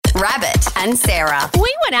Rabbit and Sarah.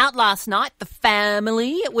 We went out last night, the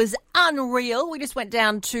family. It was unreal. We just went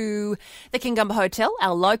down to the Kingumba Hotel,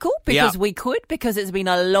 our local, because we could, because it's been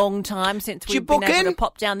a long time since we've been able to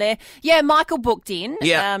pop down there. Yeah, Michael booked in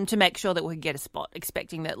to make sure that we could get a spot,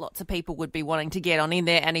 expecting that lots of people would be wanting to get on in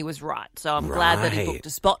there, and he was right. So I'm glad that he booked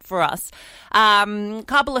a spot for us.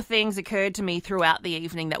 Couple of things occurred to me throughout the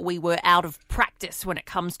evening that we were out of practice when it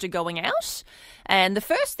comes to going out. And the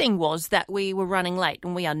first thing was that we were running late,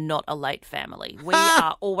 and we are not a late family. We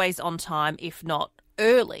are always on time, if not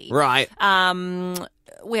early. Right.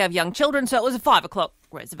 We have young children, so it was a 5 o'clock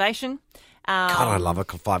reservation. God, I love a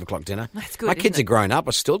 5 o'clock dinner. That's good. My kids are grown up.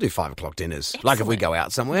 I still do 5 o'clock dinners. Excellent. Like if we go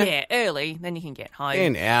out somewhere. Yeah, early, then you can get home.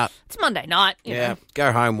 In, out. It's Monday night. You know.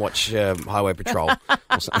 Go home, watch Highway Patrol.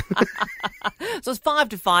 So it's 5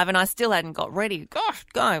 to 5, and I still hadn't got ready. Gosh,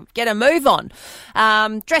 go get a move on.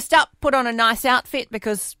 Dressed up, put on a nice outfit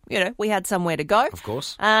because, we had somewhere to go. Of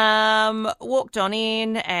course. Walked on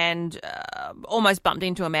in and almost bumped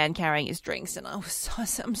into a man carrying his drinks, and I'm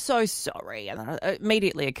so sorry. And it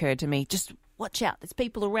immediately occurred to me, just watch out. There's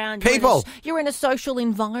people around. You're in a social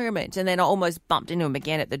environment. And then I almost bumped into him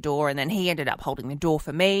again at the door, and then he ended up holding the door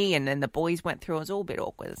for me, and then the boys went through. It was all a bit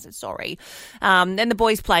awkward. I said, sorry. Then the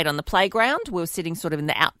boys played on the playground. We were sitting sort of in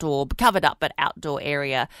the outdoor, covered up but outdoor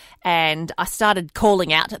area, and I started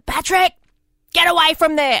calling out, Patrick, get away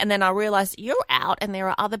from there. And then I realised you're out and there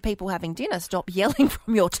are other people having dinner. Stop yelling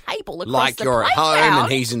from your table across like the you're playground. at home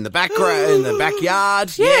and he's in the background, in the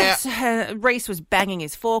backyard. Yes. Yeah. Reese was banging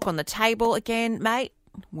his fork on the table again. Mate,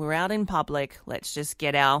 we're out in public. Let's just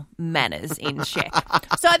get our manners in check.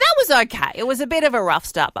 So that was okay. It was a bit of a rough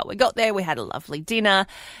start, but we got there. We had a lovely dinner.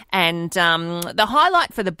 And the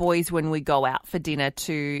highlight for the boys when we go out for dinner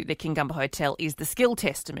to the Kingumba Hotel is the skill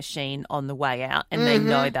tester machine on the way out. And they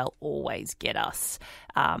know they'll always get us.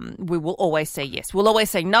 We will always say yes. We'll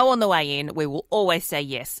always say no on the way in. We will always say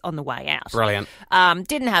yes on the way out. Brilliant.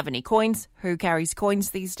 Didn't have any coins. Who carries coins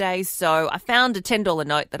these days? So I found a $10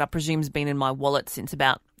 note that I presume has been in my wallet since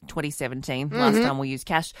about 2017, last time we used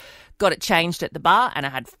cash. Got it changed at the bar, and I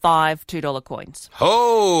had 5 $2 coins.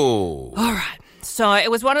 Oh. All right. So it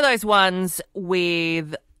was one of those ones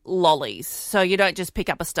with lollies. So you don't just pick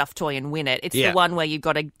up a stuffed toy and win it. It's the one where you've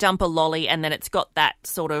got to dump a lolly, and then it's got that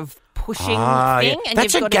sort of pushing thing. Yeah. And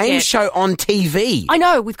that's you've a got game show on TV. I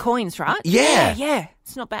know, with coins, right? Yeah. Yeah.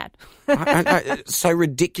 It's not bad. So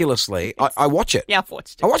ridiculously. I watch it. Yeah, I've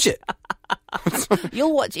watched it. I watch it.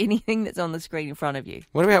 You'll watch anything that's on the screen in front of you.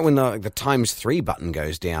 What about when the ×3 button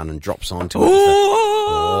goes down and drops onto it?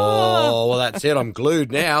 Oh, well, that's it. I'm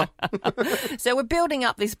glued now. So we're building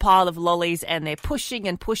up this pile of lollies, and they're pushing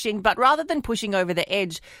and pushing, but rather than pushing over the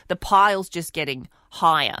edge, the pile's just getting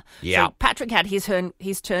higher. Yeah. So Patrick had his turn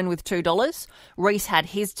with $2. Reese had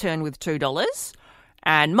his turn with $2.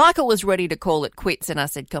 And Michael was ready to call it quits, and I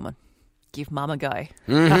said, come on, give Mum a go.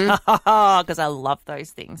 Because I love those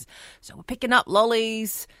things. So we're picking up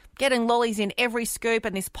lollies, getting lollies in every scoop,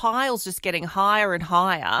 and this pile's just getting higher and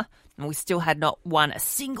higher. And we still had not won a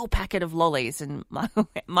single packet of lollies. And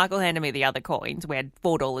Michael handed me the other coins. We had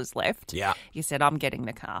 $4 left. Yeah. He said, I'm getting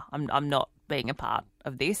the car. I'm not being a part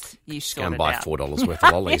of this. You Just sort go and it buy out. $4 worth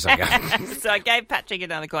of lollies, I guess. So I gave Patrick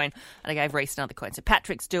another coin, and I gave Reese another coin. So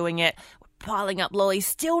Patrick's doing it. Piling up lollies,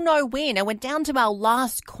 still no win. And we're down to our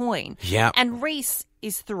last coin. Yeah. And Reese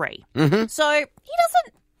is 3. So he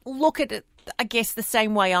doesn't look at it, I guess, the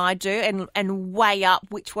same way I do and weigh up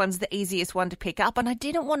which one's the easiest one to pick up. And I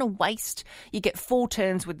didn't want to waste, you get 4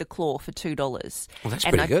 turns with the claw for $2. Well, that's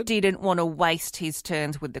and pretty good. I didn't want to waste his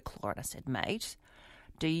turns with the claw. And I said, mate,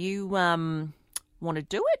 do you want to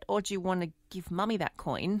do it, or do you want to give Mummy that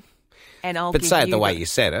coin? And I'll But give say it you the way you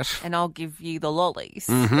said it. and I'll give you the lollies.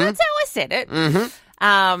 That's how I said it.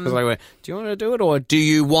 Because they went, do you want to do it, or do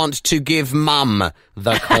you want to give Mum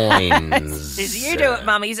the coins? You do it,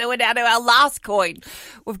 Mummy. So we're down to our last coin.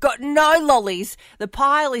 We've got no lollies. The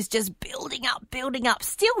pile is just building up.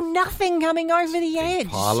 Still nothing coming over the edge.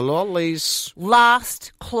 Pile of lollies.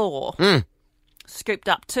 Last claw. Scooped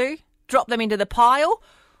up 2. Dropped them into the pile.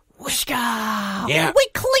 Whooshka. Yeah. We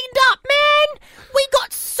cleaned up, man. We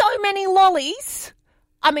got so many lollies.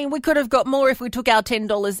 I mean, we could have got more if we took our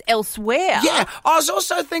 $10 elsewhere. Yeah, I was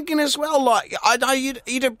also thinking as well, like, I know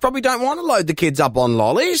you probably don't want to load the kids up on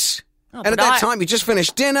lollies. And at that time, you just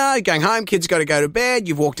finished dinner, you're going home, kids got to go to bed,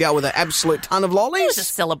 you've walked out with an absolute ton of lollies. It was a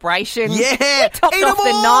celebration. Yeah. We topped Eat off them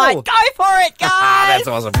the all. night. Go for it, guys. That's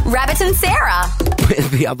awesome. Rabbit and Sarah.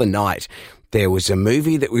 The other night, there was a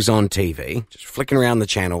movie that was on TV, just flicking around the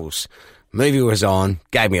channels. Movie was on,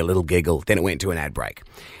 gave me a little giggle, then it went to an ad break.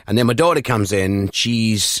 And then my daughter comes in,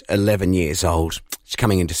 she's 11 years old. She's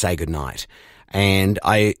coming in to say goodnight. And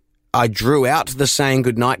I I drew out the saying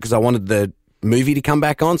goodnight because I wanted the movie to come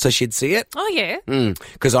back on so she'd see it. Oh, yeah.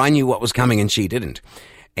 Because I knew what was coming and she didn't.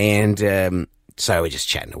 And so we're just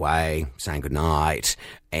chatting away, saying goodnight,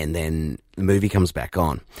 and then the movie comes back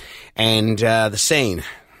on. And the scene,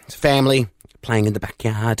 it's a family playing in the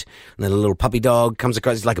backyard, and then a little puppy dog comes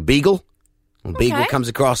across. It's like a beagle. A beagle comes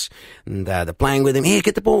across, and they're playing with him. Here,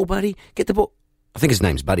 get the ball, buddy. Get the ball. I think his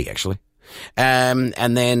name's Buddy, actually. And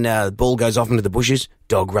then the ball goes off into the bushes.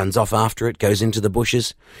 Dog runs off after it, goes into the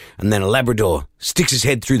bushes. And then a Labrador sticks his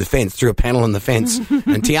head through the fence, through a panel in the fence.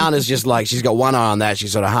 And Tiana's just like, she's got one eye on that.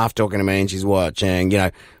 She's sort of half talking to me and she's watching,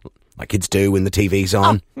 like kids do when the TV's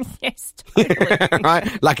on. Oh, yes, totally.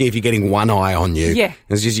 Right? Lucky if you're getting one eye on you. Yeah.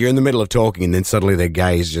 It's just you're in the middle of talking and then suddenly their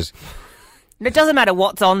gaze just... It doesn't matter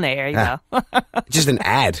what's on there either. Just an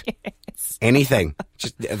ad. Yes. Anything.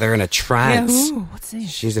 Just they're in a trance. Yeah, ooh, what's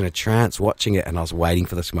this? She's in a trance watching it, and I was waiting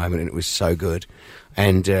for this moment, and it was so good.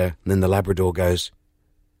 And then the Labrador goes,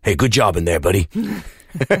 "Hey, good job in there, buddy."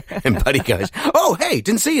 And Buddy goes, "Oh, hey,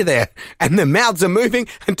 didn't see you there." And the mouths are moving,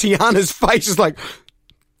 and Tiana's face is like,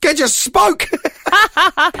 "I just spoke."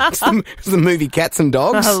 It's the movie Cats and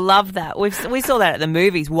Dogs. I love that. We saw that at the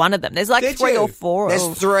movies, one of them. There's like three or four.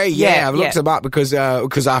 There's three, yeah. I've looked them up because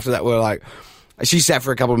after that we're like, she sat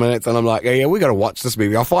for a couple of minutes and I'm like, yeah, we got to watch this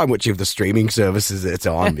movie. I'll find which of the streaming services it's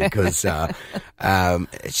on because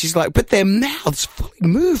she's like, but their mouths fully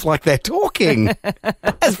move like they're talking.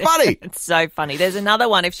 That's funny. It's so funny. There's another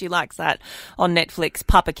one, if she likes that, on Netflix,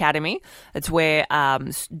 Pup Academy. It's where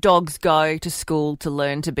dogs go to school to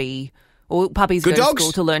learn to be... Or puppies good go dogs? to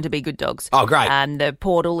school to learn to be good dogs. Oh, great. And the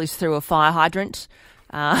portal is through a fire hydrant.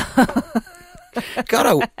 God,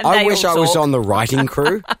 I wish I was on the writing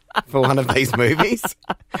crew for one of these movies.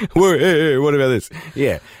 Hey, what about this?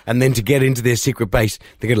 Yeah. And then to get into their secret base,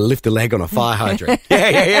 they're going to lift a leg on a fire hydrant.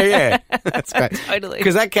 Yeah. That's great. Totally.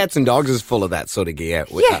 Because that Cats and Dogs is full of that sort of gear.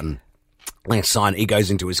 Yeah. Like a sign, he goes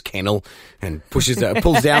into his kennel and pulls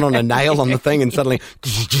down on a nail on the thing and suddenly...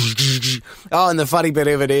 Oh, and the funny bit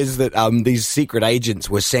of it is that these secret agents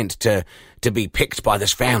were sent to be picked by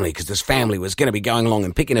this family because this family was going to be going along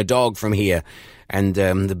and picking a dog from here. And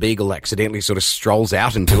the beagle accidentally sort of strolls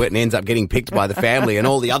out into it and ends up getting picked by the family and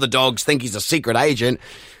all the other dogs think he's a secret agent.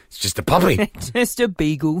 It's just a puppy. Just a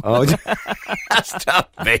beagle. Oh, just a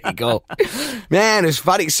beagle. Man, it's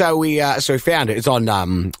funny. So we found it. It's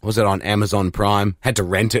on, was it on Amazon Prime? Had to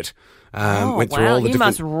rent it. Went through all the you different...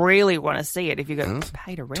 must really want to see it if you got to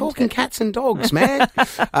pay to rent Talking it. cats and dogs, man.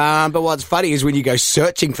 But what's funny is when you go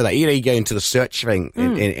searching for that, you go into the search thing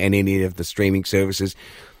in any of the streaming services.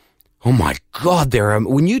 Oh my God,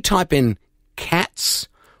 when you type in cats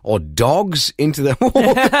or dogs into there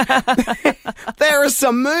are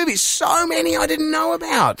some movies, so many I didn't know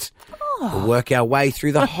about. We'll work our way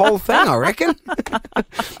through the whole thing, I reckon.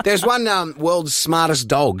 There's one World's Smartest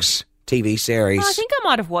Dogs TV series. Oh, I think I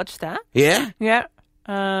might have watched that. Yeah? Yeah.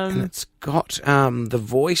 And it's got the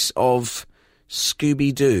voice of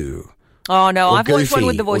Scooby-Doo. Oh, no, I've watched one Goofy,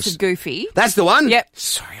 with the voice of Goofy. That's the one? Yep.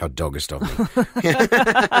 Sorry, how doggist of me.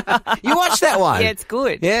 You watched that one? Yeah, it's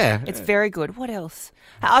good. Yeah. It's very good. What else?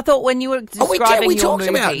 I thought when you were describing we your talked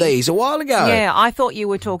movie, about these a while ago. Yeah, I thought you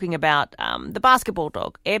were talking about the basketball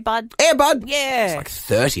dog, Air Bud. Air Bud? Yeah. There's like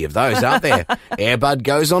 30 of those out there. Air Bud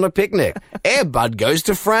goes on a picnic. Air Bud goes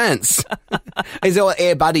to France. These are all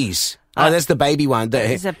Air Buddies. Oh, that's the baby one.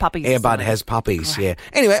 These are puppies. Air Bud has puppies, yeah.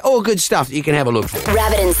 Anyway, all good stuff that you can have a look for.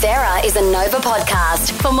 Rabbit and Sarah is a Nova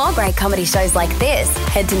podcast. For more great comedy shows like this,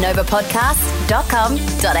 head to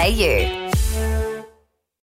novapodcast.com.au.